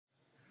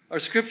Our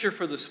scripture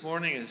for this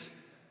morning is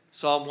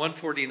Psalm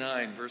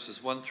 149,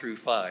 verses 1 through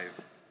 5.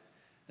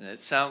 And it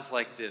sounds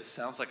like this.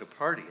 Sounds like a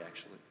party,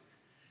 actually.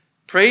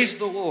 Praise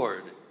the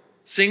Lord.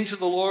 Sing to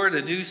the Lord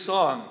a new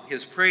song,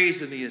 his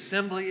praise in the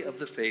assembly of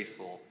the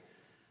faithful.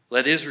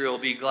 Let Israel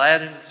be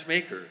glad in its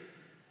maker.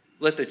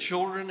 Let the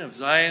children of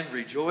Zion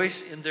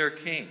rejoice in their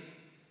king.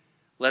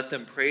 Let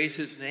them praise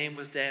his name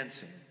with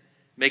dancing,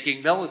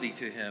 making melody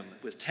to him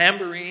with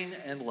tambourine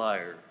and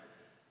lyre.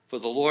 For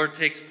the Lord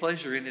takes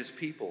pleasure in his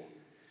people.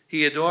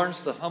 He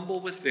adorns the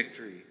humble with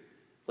victory.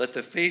 Let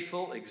the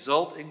faithful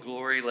exult in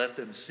glory. Let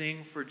them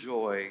sing for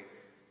joy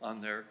on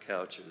their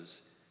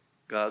couches.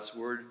 God's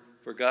word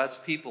for God's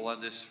people on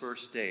this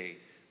first day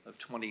of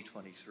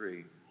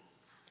 2023.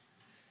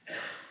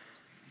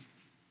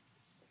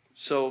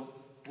 So,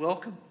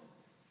 welcome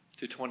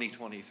to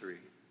 2023.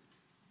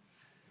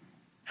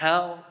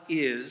 How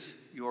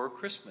is your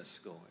Christmas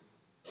going?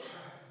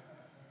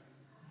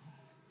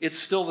 It's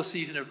still the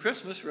season of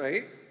Christmas,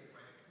 right?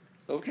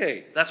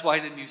 Okay, that's why I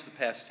didn't use the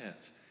past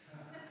tense.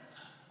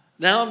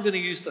 Now I'm going to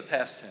use the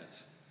past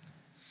tense.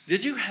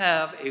 Did you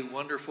have a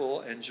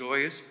wonderful and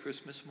joyous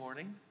Christmas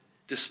morning,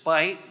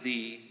 despite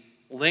the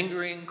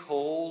lingering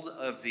cold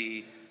of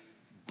the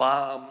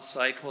bomb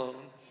cyclone?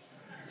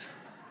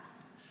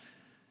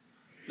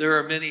 There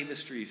are many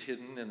mysteries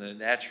hidden in the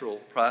natural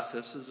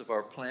processes of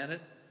our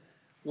planet.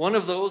 One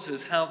of those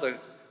is how the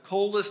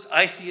coldest,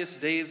 iciest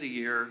day of the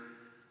year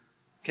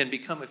can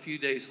become a few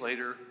days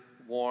later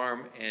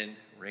warm and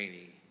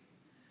rainy.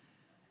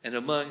 And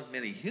among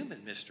many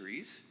human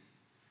mysteries,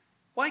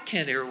 why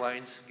can't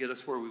airlines get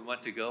us where we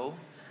want to go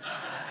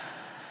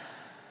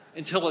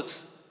until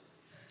it's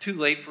too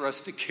late for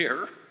us to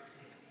care?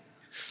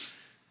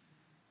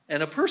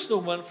 And a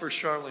personal one for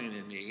Charlene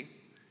and me,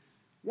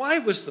 why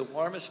was the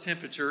warmest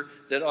temperature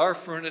that our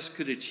furnace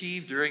could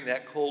achieve during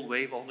that cold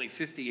wave only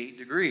 58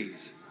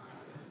 degrees?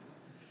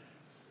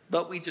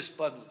 But we just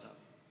bundled up,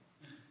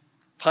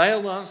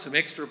 piled on some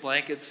extra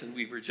blankets, and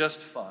we were just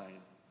fine.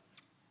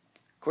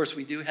 Of course,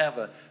 we do have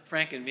a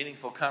frank and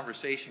meaningful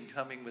conversation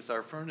coming with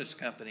our furnace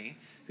company,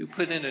 who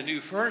put in a new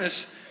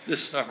furnace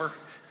this summer.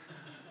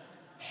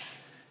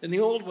 And the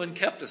old one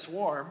kept us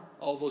warm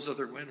all those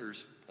other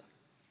winters.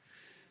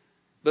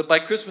 But by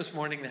Christmas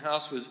morning, the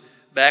house was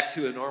back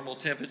to a normal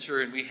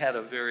temperature, and we had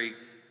a very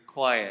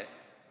quiet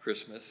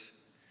Christmas,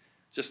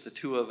 just the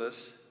two of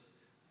us.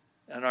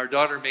 And our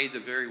daughter made the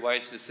very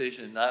wise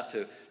decision not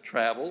to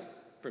travel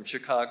from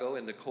Chicago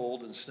in the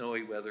cold and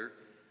snowy weather.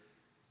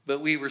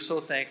 But we were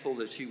so thankful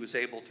that she was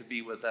able to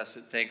be with us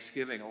at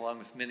Thanksgiving, along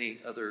with many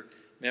other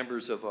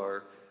members of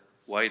our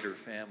wider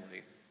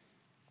family.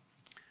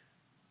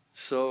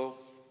 So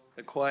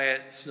a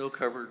quiet,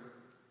 snow-covered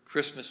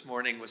Christmas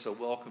morning was a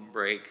welcome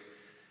break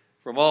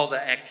from all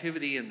the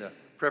activity and the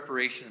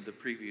preparation of the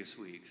previous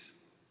weeks.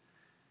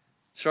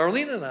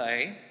 Charlene and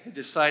I had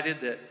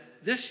decided that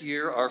this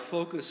year our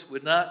focus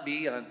would not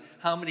be on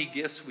how many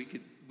gifts we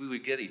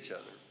would get each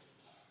other,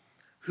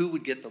 who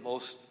would get the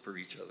most for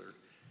each other.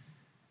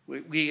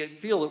 We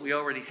feel that we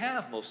already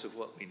have most of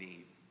what we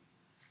need.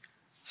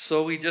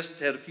 So we just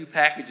had a few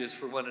packages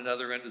for one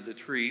another under the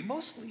tree,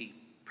 mostly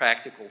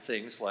practical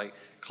things like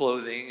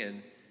clothing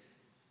and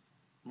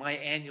my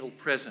annual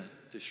present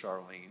to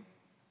Charlene,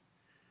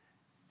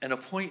 an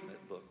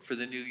appointment book for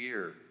the new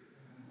year.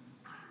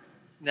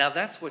 Now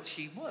that's what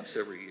she wants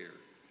every year.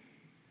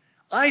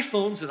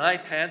 iPhones and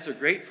iPads are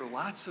great for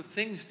lots of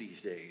things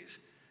these days.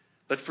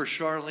 But for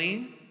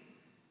Charlene,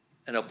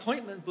 an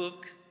appointment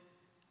book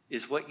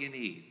is what you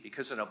need,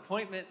 because an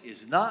appointment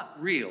is not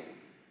real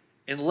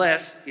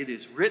unless it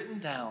is written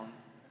down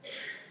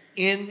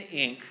in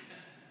ink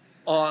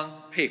on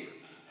paper.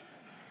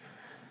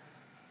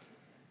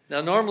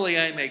 Now, normally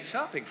I make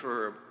shopping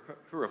for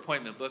her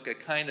appointment book a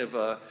kind of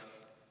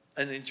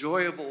an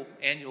enjoyable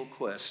annual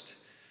quest,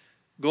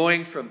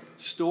 going from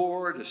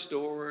store to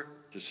store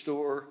to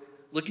store,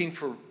 looking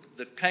for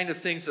the kind of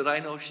things that I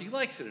know she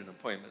likes in an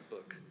appointment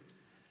book.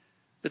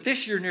 But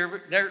this year,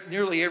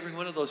 nearly every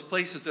one of those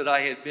places that I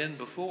had been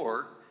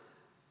before,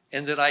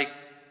 and that I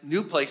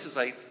knew places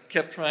I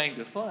kept trying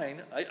to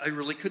find, I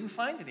really couldn't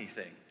find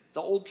anything. The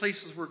old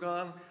places were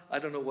gone. I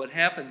don't know what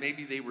happened.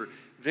 Maybe they were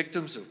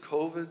victims of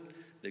COVID.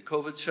 The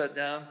COVID shut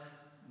down,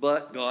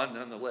 but gone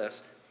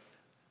nonetheless.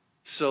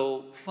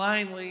 So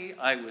finally,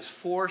 I was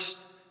forced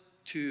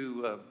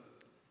to,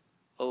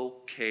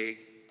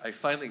 I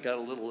finally got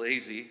a little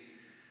lazy,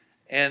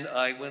 and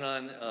I went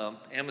on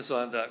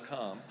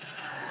Amazon.com.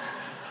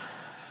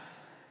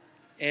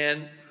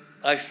 And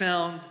I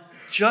found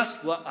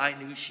just what I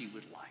knew she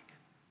would like.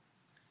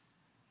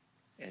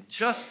 And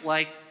just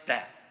like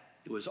that,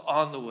 it was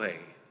on the way.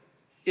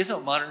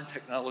 Isn't modern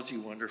technology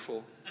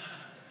wonderful?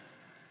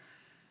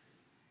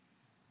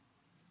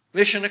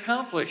 Mission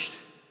accomplished.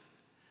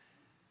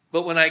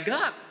 But when it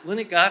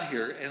got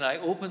here and I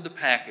opened the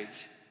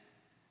package,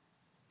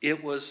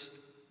 it was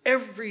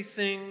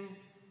everything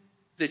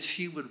that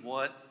she would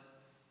want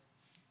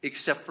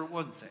except for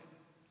one thing.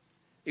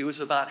 It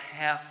was about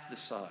half the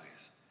size.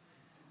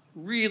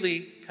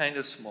 Really kind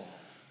of small.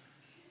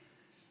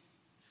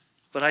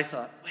 But I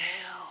thought, well,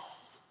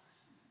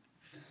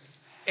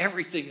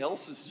 everything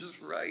else is just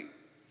right.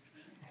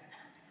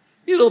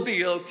 It'll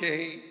be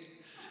okay.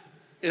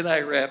 And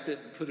I wrapped it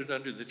and put it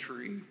under the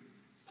tree.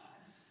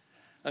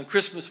 On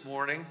Christmas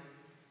morning,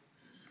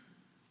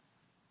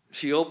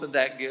 she opened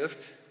that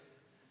gift,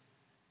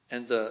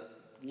 and the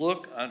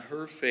look on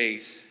her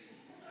face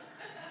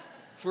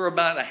for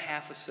about a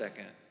half a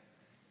second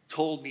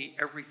told me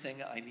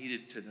everything I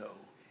needed to know.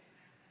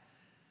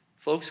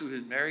 Folks who've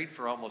been married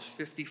for almost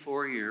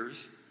 54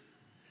 years,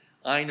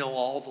 I know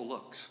all the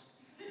looks.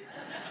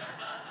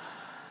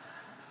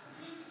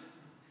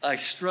 I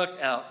struck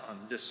out on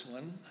this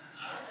one.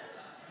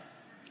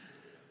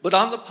 But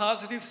on the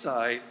positive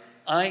side,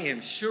 I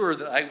am sure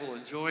that I will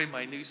enjoy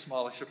my new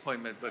smallish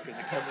appointment book in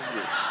the coming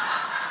week.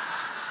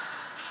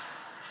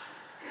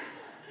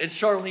 And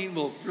Charlene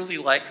will really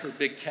like her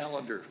big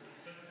calendar.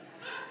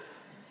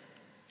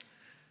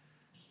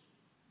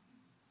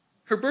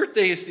 Her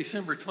birthday is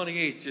December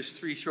 28th, just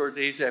 3 short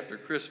days after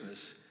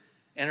Christmas.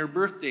 And her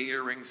birthday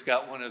earrings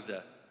got one of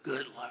the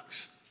good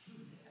looks.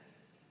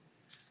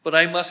 But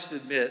I must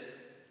admit,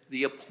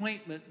 the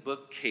appointment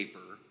book caper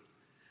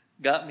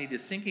got me to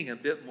thinking a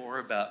bit more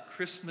about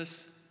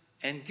Christmas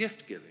and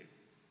gift giving.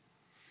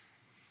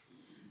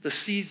 The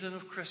season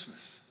of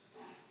Christmas.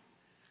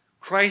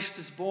 Christ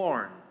is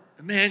born.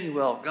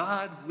 Emmanuel,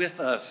 God with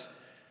us.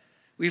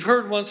 We've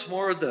heard once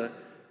more the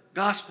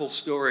gospel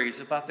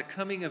stories about the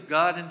coming of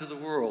God into the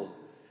world.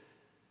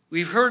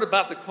 We've heard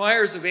about the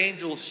choirs of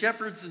angels,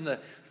 shepherds in the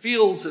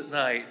fields at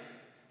night,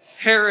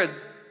 Herod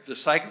the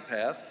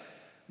psychopath,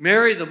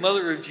 Mary the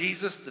mother of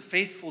Jesus, the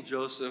faithful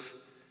Joseph,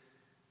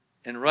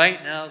 and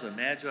right now the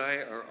Magi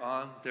are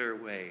on their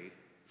way,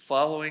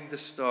 following the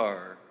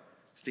star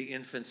to the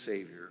infant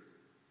Savior.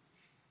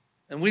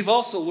 And we've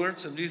also learned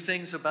some new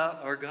things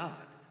about our God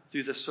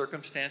through the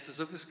circumstances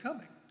of his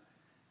coming.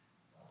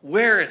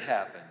 Where it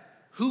happened,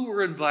 who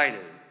were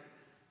invited.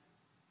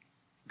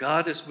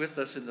 God is with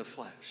us in the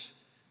flesh.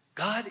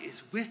 God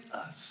is with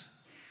us.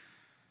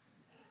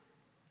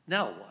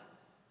 Now what?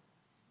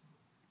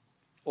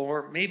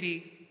 Or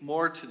maybe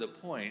more to the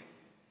point,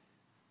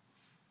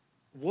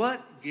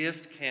 what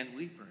gift can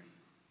we bring?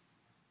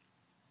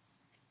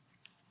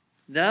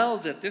 Now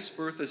that this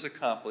birth is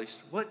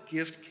accomplished, what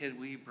gift can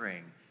we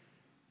bring?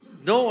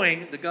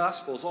 Knowing the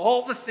Gospels,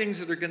 all the things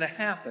that are going to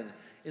happen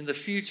in the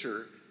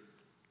future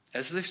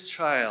as this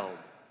child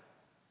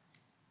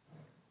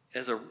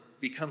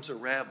becomes a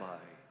rabbi,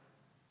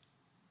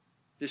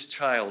 this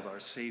child, our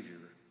Savior.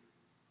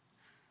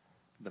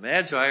 The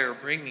Magi are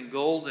bringing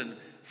gold and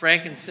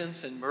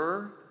frankincense and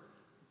myrrh.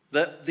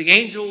 The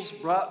angels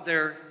brought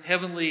their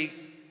heavenly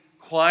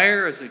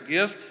choir as a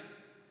gift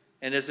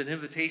and as an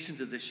invitation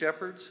to the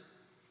shepherds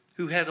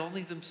who had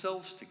only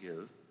themselves to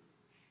give,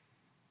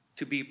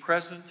 to be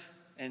present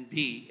and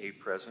be a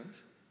present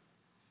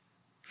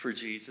for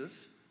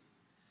Jesus.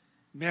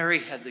 Mary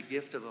had the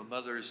gift of a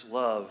mother's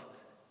love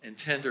and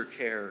tender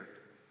care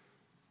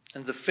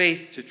and the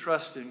faith to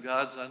trust in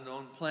God's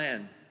unknown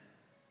plan.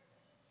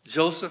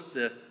 Joseph,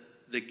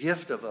 the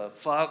gift of a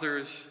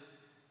father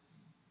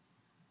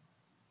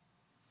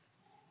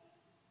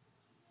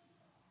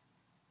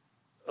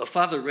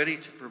ready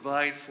to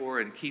provide for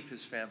and keep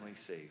his family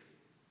safe.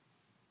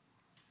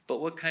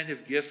 But what kind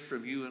of gift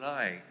from you and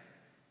I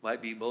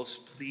might be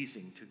most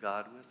pleasing to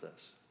God with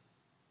us?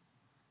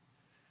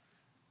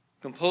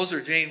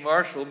 Composer Jane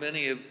Marshall,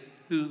 many of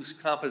whose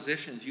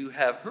compositions you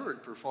have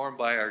heard performed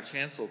by our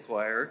chancel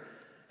choir,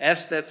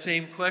 asked that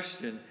same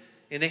question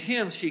in a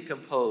hymn she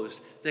composed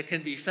that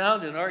can be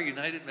found in our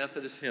United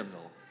Methodist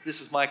hymnal.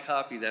 This is my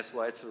copy, that's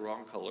why it's the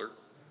wrong color.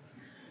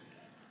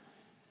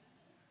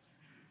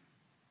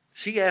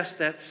 She asked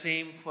that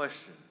same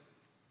question.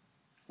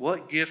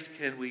 What gift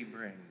can we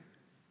bring?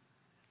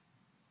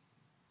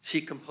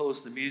 She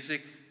composed the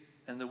music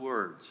and the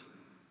words.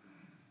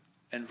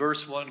 And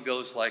verse 1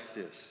 goes like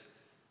this.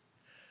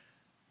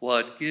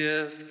 What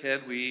gift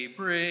can we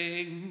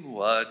bring?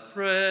 What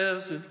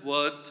present,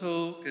 what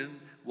token,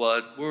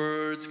 what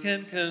words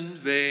can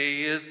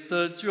convey it,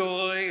 the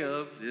joy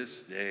of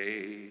this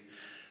day?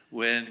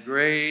 When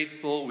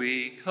grateful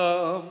we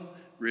come,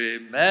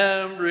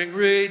 remembering,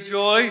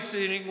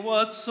 rejoicing,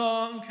 what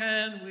song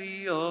can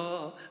we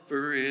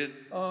offer in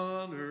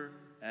honor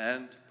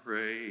and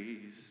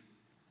praise?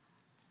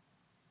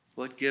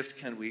 What gift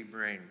can we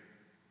bring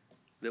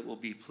that will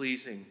be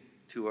pleasing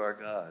to our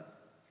God?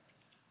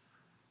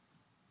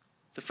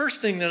 The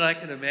first thing that I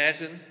can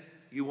imagine,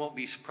 you won't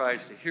be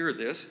surprised to hear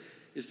this,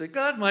 is that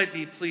God might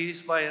be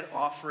pleased by an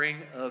offering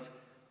of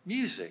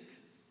music,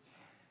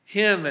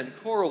 hymn and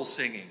choral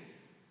singing,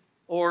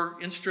 or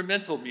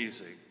instrumental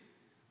music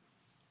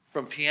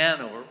from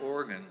piano or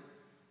organ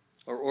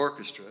or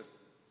orchestra.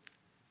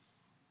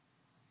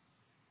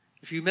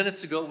 A few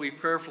minutes ago, we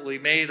prayerfully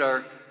made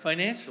our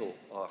financial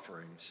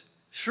offerings.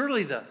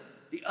 Surely the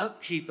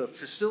upkeep of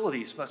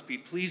facilities must be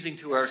pleasing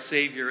to our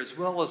Savior, as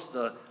well as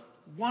the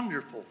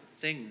wonderful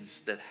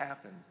things that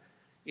happen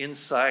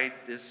inside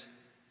this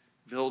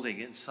building,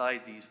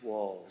 inside these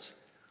walls.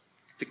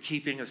 The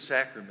keeping of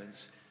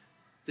sacraments,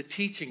 the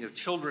teaching of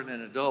children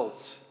and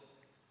adults,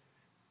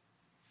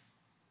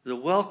 the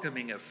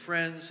welcoming of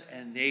friends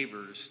and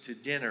neighbors to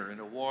dinner in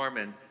a warm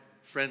and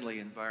friendly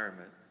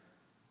environment.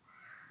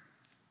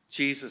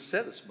 Jesus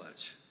said as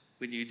much.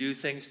 When you do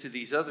things to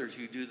these others,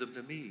 you do them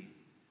to me.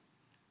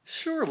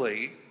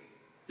 Surely,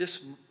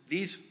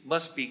 these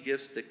must be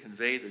gifts that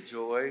convey the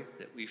joy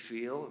that we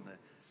feel in the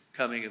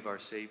coming of our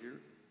Savior.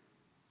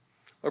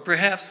 Or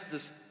perhaps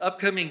this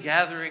upcoming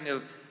gathering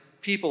of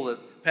people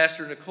that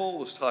Pastor Nicole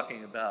was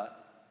talking about,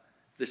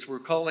 this we're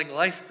calling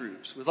life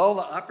groups, with all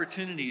the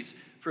opportunities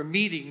for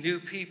meeting new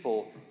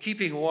people,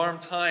 keeping warm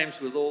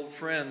times with old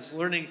friends,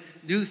 learning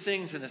new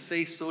things in a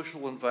safe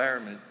social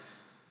environment.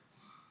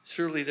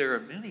 Surely there are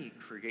many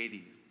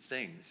creative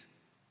things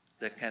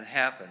that can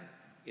happen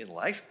in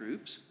life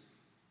groups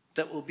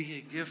that will be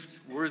a gift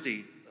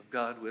worthy of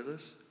God with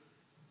us.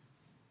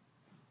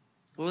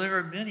 Well, there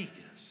are many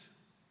gifts.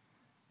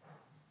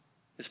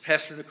 As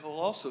Pastor Nicole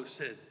also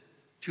said,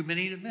 too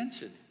many to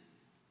mention,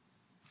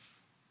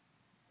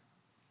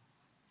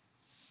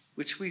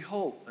 which we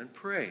hope and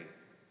pray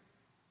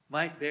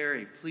might bear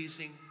a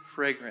pleasing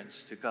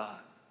fragrance to God.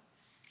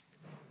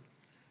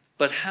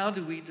 But how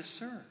do we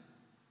discern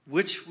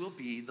which will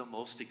be the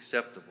most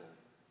acceptable?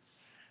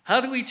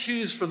 How do we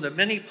choose from the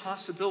many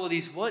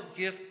possibilities? What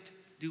gift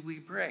do we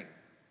bring?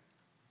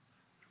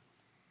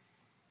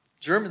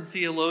 German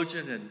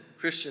theologian and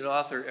Christian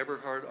author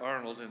Eberhard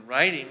Arnold, in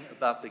writing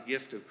about the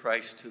gift of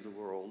Christ to the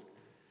world,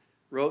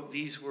 wrote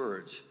these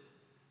words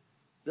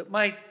that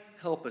might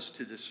help us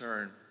to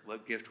discern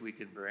what gift we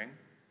can bring.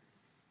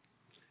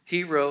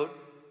 He wrote,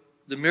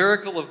 "The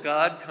miracle of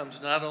God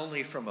comes not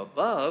only from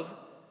above,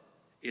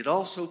 it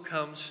also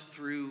comes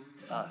through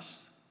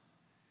us.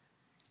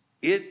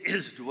 It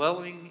is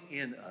dwelling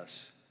in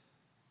us.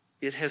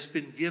 It has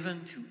been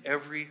given to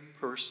every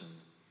person,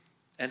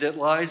 and it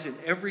lies in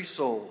every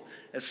soul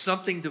as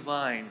something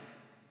divine,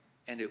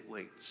 and it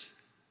waits.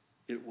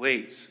 It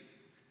waits.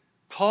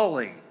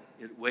 Calling,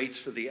 it waits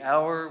for the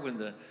hour when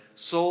the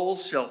soul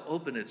shall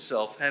open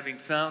itself, having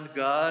found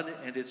God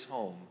and its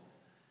home.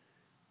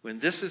 When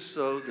this is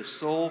so, the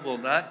soul will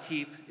not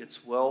keep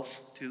its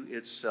wealth to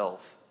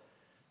itself,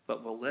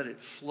 but will let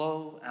it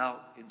flow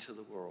out into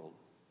the world.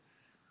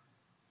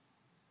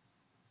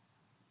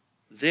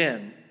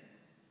 Then,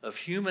 of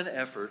human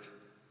effort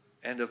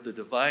and of the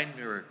divine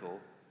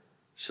miracle,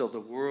 shall the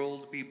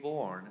world be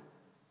born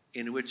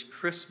in which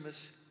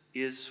Christmas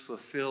is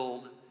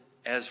fulfilled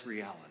as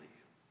reality."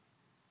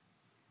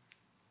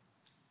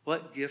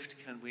 What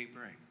gift can we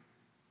bring?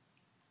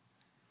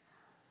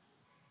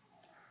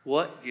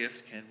 What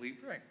gift can we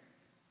bring?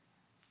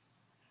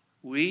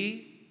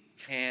 We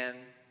can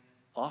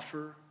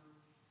offer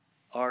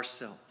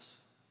ourselves.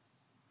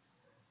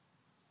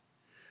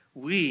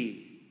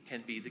 We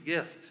can be the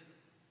gift.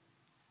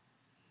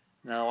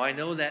 Now, I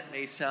know that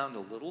may sound a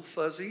little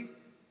fuzzy,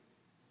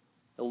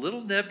 a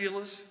little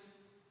nebulous,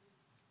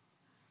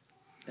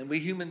 and we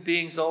human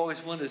beings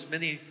always want as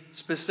many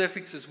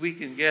specifics as we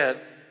can get.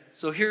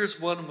 So here's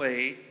one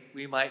way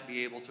we might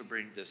be able to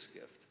bring this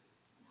gift.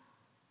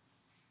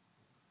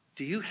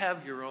 Do you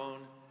have your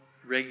own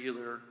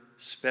regular,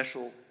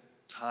 special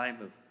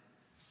time of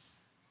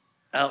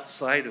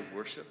outside of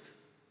worship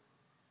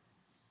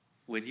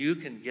when you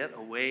can get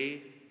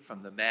away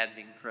from the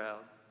maddening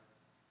crowd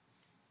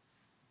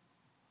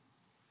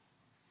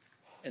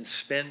and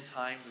spend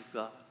time with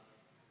God?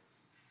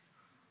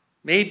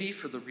 Maybe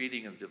for the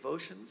reading of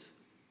devotions,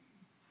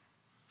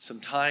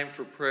 some time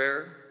for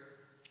prayer,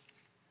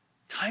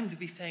 time to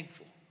be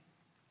thankful.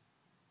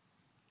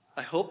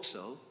 I hope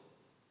so.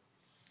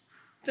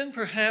 Then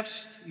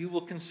perhaps you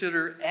will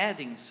consider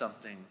adding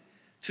something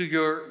to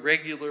your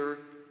regular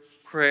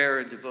prayer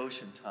and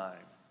devotion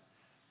time.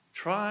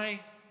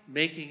 Try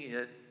making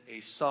it a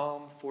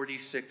Psalm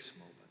 46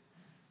 moment.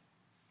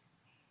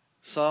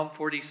 Psalm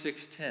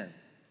 46:10.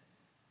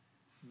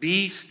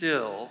 Be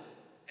still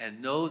and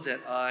know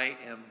that I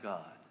am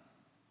God.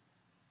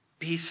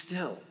 Be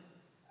still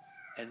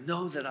and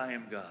know that I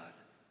am God.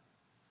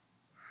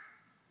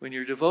 When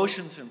your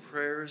devotions and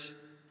prayers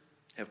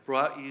have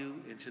brought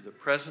you into the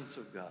presence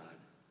of God,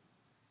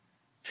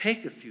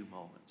 take a few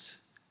moments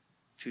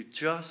to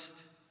just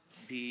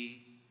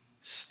be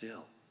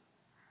still.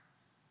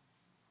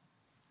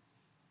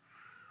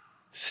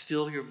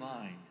 Still your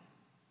mind,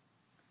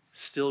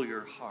 still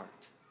your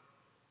heart,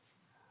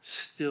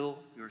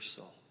 still your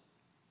soul.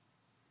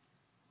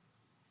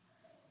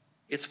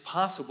 It's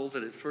possible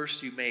that at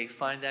first you may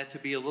find that to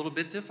be a little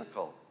bit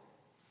difficult.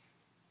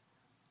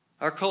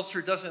 Our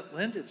culture doesn't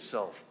lend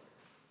itself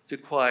to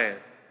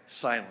quiet,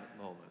 silent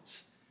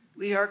moments.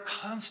 We are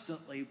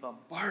constantly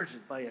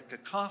bombarded by a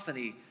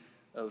cacophony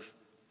of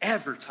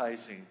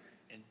advertising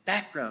and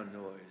background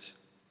noise.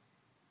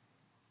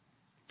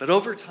 But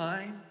over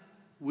time,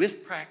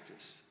 with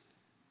practice,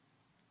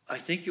 I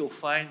think you'll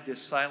find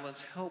this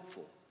silence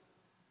helpful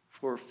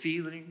for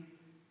feeling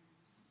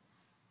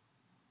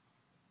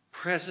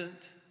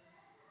present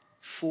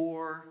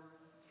for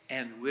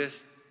and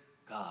with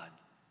God.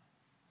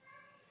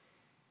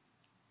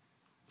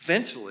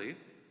 Eventually,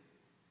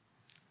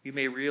 You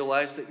may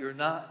realize that you're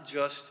not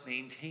just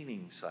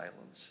maintaining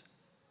silence,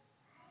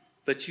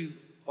 but you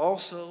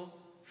also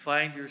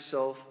find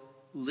yourself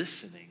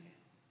listening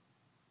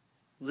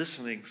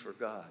for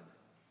God.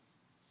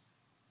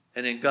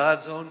 And in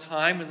God's own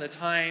time, and the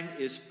time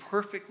is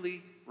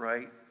perfectly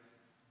right,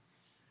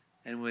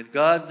 and when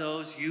God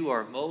knows you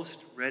are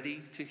most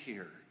ready to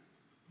hear,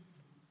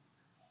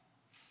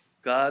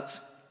 God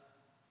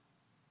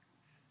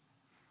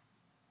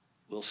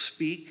will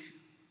speak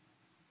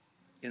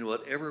in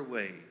whatever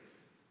way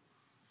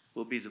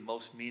will be the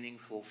most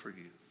meaningful for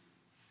you.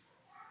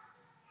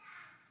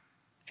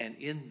 And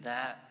in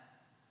that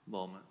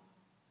moment,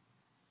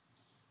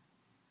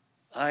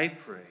 I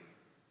pray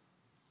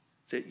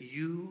that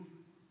you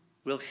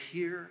will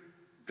hear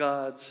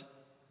God's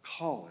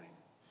calling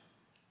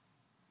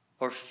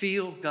or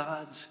feel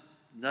God's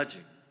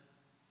nudging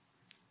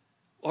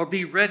or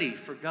be ready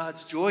for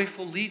God's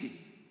joyful leading.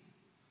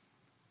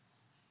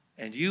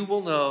 And you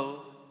will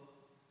know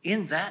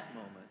in that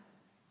moment,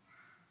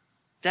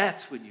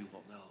 that's when you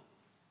will know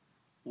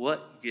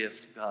what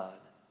gift God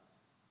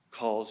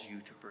calls you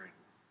to bring.